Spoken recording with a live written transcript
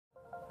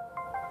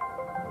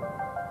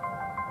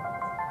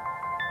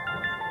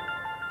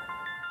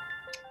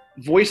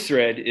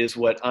VoiceThread is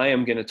what I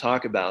am going to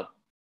talk about.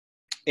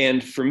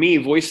 And for me,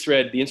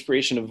 VoiceThread, the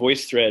inspiration of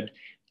VoiceThread,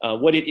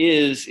 what it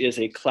is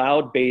a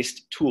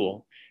cloud-based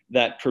tool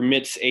that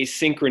permits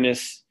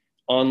asynchronous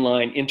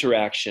online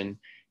interaction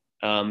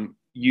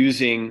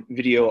using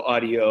video,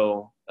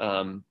 audio,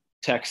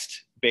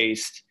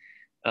 text-based,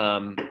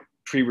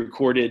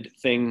 pre-recorded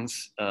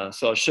things.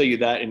 So I'll show you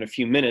that in a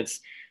few minutes.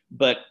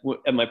 But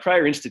at my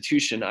prior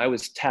institution, I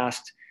was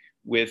tasked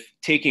with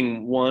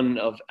taking one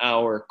of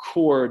our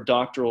core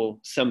doctoral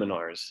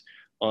seminars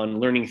on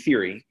learning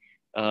theory,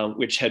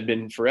 which had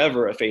been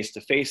forever a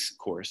face-to-face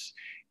course,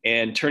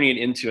 and turning it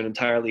into an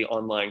entirely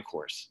online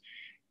course.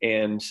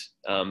 And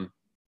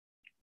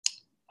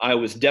I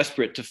was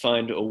desperate to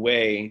find a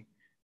way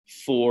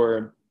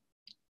for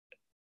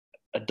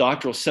a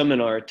doctoral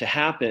seminar to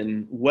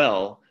happen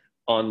well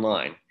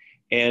online.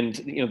 And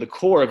the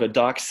core of a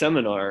doc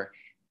seminar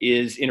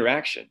is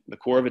interaction. The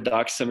core of a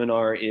doc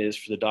seminar is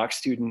for the doc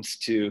students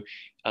to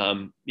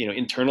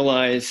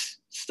internalize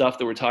stuff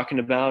that we're talking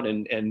about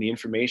and the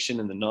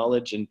information and the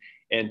knowledge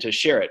and to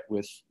share it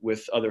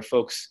with other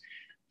folks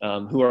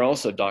who are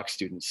also doc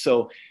students.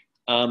 So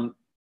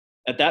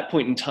at that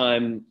point in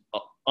time,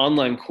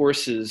 online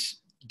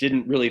courses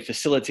didn't really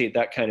facilitate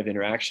that kind of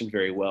interaction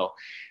very well.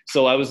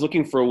 So I was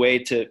looking for a way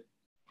to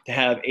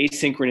have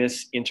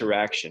asynchronous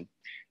interaction.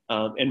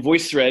 And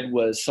VoiceThread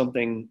was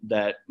something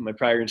that my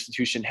prior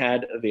institution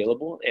had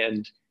available,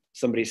 and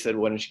somebody said,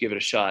 why don't you give it a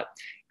shot?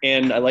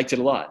 And I liked it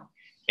a lot.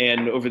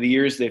 And over the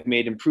years, they've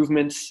made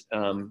improvements.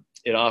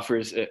 It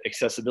offers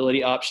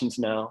accessibility options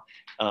now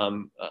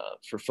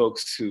for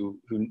folks who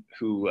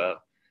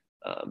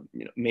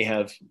may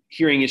have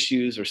hearing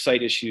issues or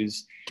sight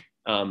issues.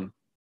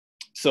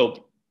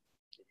 So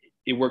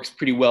it works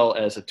pretty well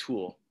as a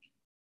tool.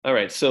 All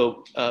right,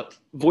 so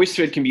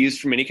VoiceThread can be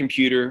used from any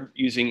computer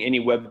using any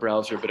web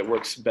browser, but it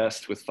works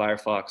best with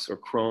Firefox or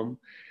Chrome.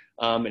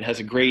 It has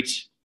a great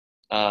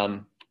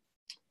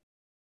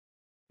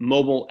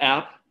mobile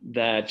app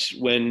that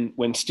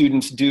when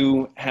students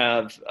do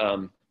have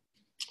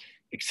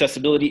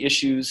accessibility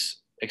issues,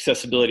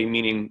 accessibility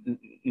meaning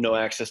no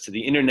access to the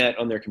internet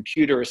on their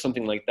computer or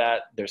something like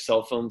that, their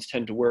cell phones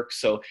tend to work.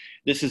 So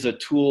this is a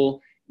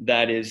tool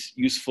that is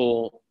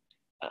useful.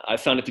 I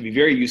found it to be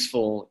very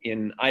useful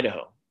in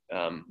Idaho.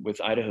 With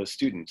Idaho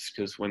students,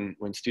 because when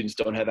students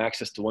don't have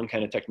access to one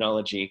kind of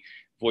technology,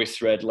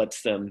 VoiceThread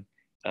lets them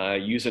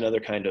use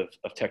another kind of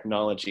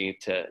technology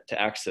to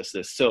access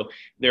this. So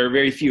there are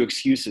very few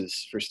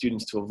excuses for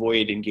students to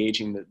avoid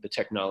engaging the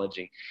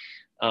technology.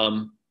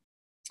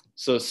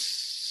 So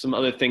some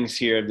other things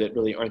here that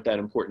really aren't that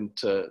important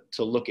to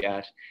look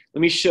at.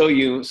 Let me show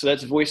you, so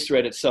that's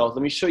VoiceThread itself.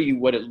 Let me show you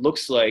what it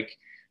looks like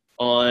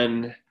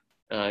on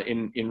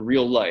in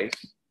real life.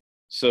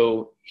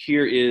 So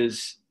here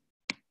is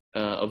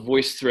a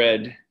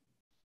VoiceThread. Let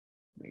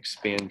me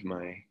expand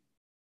my,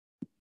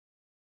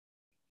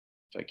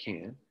 if I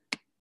can.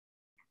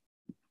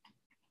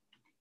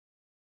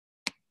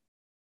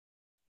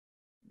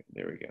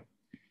 There we go.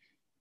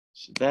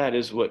 So that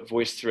is what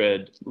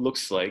VoiceThread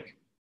looks like.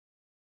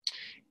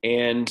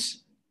 And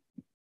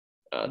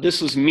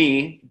this was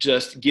me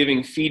just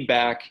giving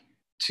feedback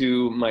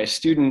to my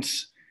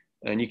students.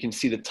 And you can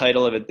see the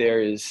title of it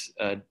there is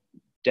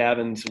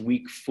Davin's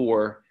Week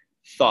 4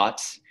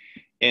 Thoughts.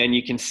 And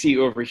you can see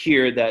over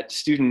here that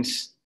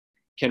students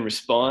can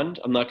respond.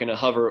 I'm not going to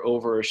hover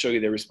over or show you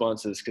their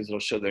responses because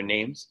it'll show their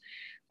names.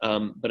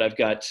 But I've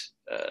got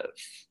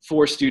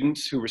 4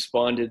 students who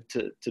responded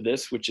to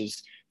this, which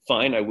is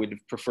fine. I would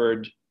have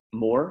preferred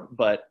more,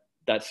 but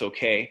that's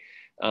okay.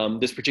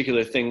 This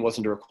particular thing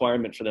wasn't a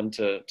requirement for them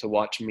to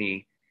watch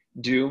me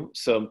do.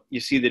 So you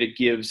see that it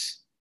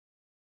gives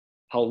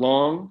how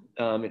long,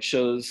 it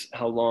shows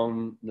how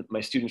long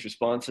my students'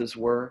 responses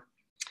were.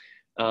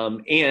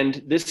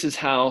 And this is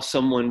how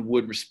someone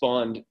would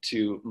respond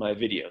to my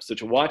video. So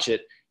to watch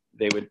it,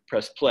 they would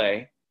press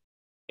play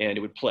and it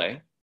would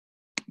play.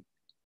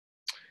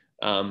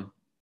 Good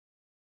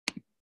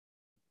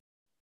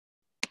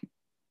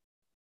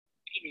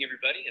evening,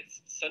 everybody. It's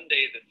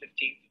Sunday, the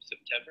 15th of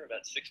September,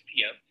 about 6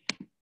 p.m.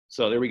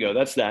 So there we go.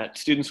 That's that.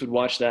 Students would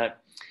watch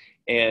that.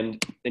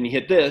 And then you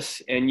hit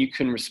this and you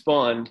can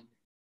respond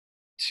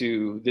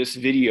to this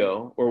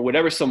video or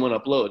whatever someone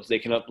uploads. They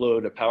can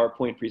upload a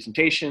PowerPoint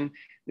presentation.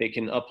 They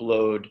can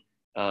upload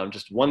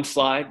just one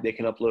slide. They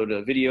can upload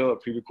a video, a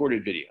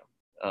pre-recorded video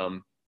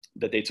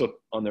that they took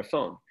on their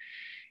phone.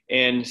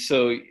 And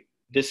so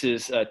this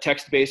is a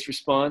text-based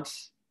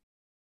response.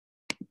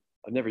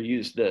 I've never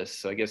used this,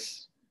 so I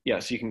guess, yeah,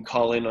 so you can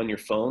call in on your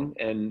phone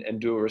and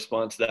do a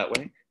response that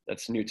way.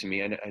 That's new to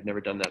me. I'd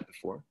never done that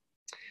before.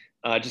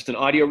 Just an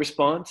audio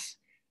response.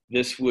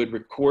 This would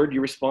record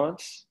your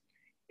response.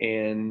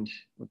 And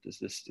what does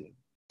this do?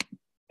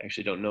 I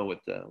actually don't know what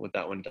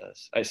that one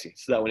does. I see.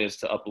 So that one is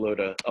to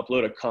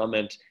upload a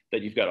comment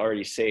that you've got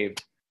already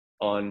saved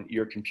on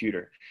your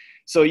computer.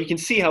 So you can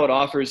see how it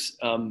offers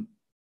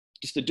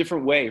just a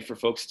different way for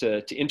folks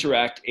to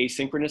interact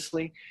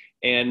asynchronously,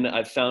 and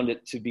I've found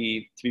it to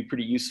be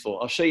pretty useful.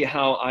 I'll show you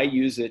how I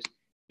use it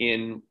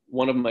in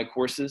one of my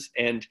courses.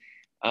 And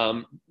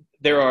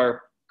there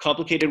are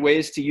complicated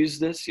ways to use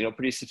this,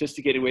 pretty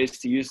sophisticated ways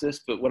to use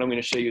this, but what I'm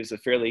going to show you is a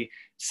fairly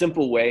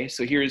simple way.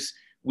 So here's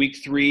week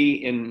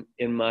 3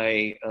 in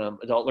my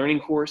adult learning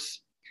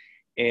course.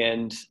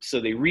 And so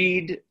they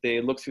read, they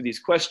look through these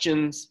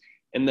questions,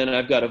 and then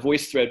I've got a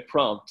VoiceThread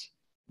prompt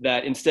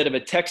that instead of a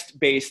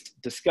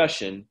text-based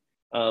discussion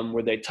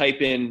where they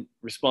type in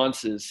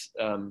responses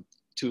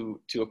to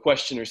a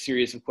question or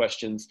series of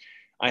questions,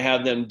 I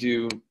have them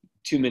do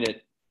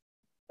 2-minute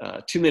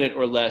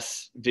or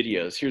less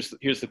videos.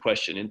 Here's the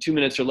question. In 2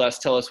 minutes or less,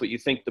 tell us what you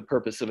think the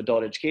purpose of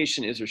adult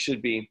education is or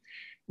should be.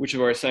 Which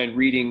of our assigned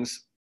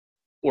readings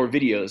or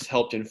videos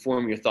helped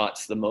inform your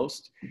thoughts the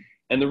most?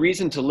 And the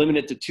reason to limit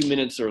it to 2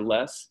 minutes or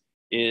less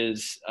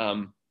is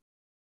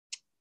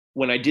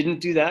when I didn't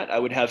do that, I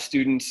would have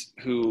students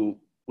who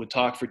would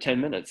talk for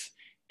 10 minutes.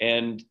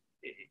 And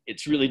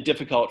it's really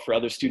difficult for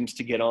other students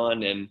to get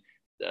on and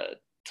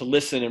to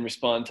listen and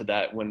respond to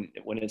that when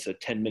it's a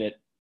 10-minute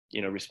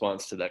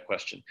response to that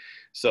question.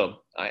 So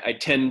I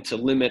tend to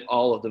limit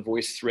all of the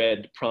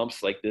VoiceThread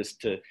prompts like this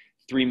to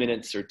 3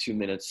 minutes or 2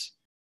 minutes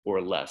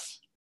or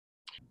less.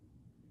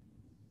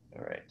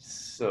 All right,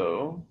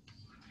 so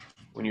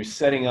when you're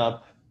setting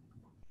up,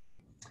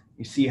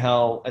 you see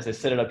how, as I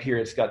set it up here,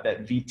 it's got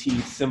that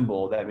VT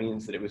symbol. That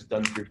means that it was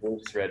done through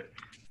VoiceThread.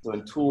 So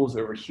in Tools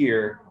over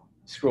here,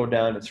 scroll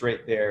down, it's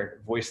right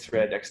there,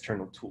 VoiceThread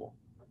external tool.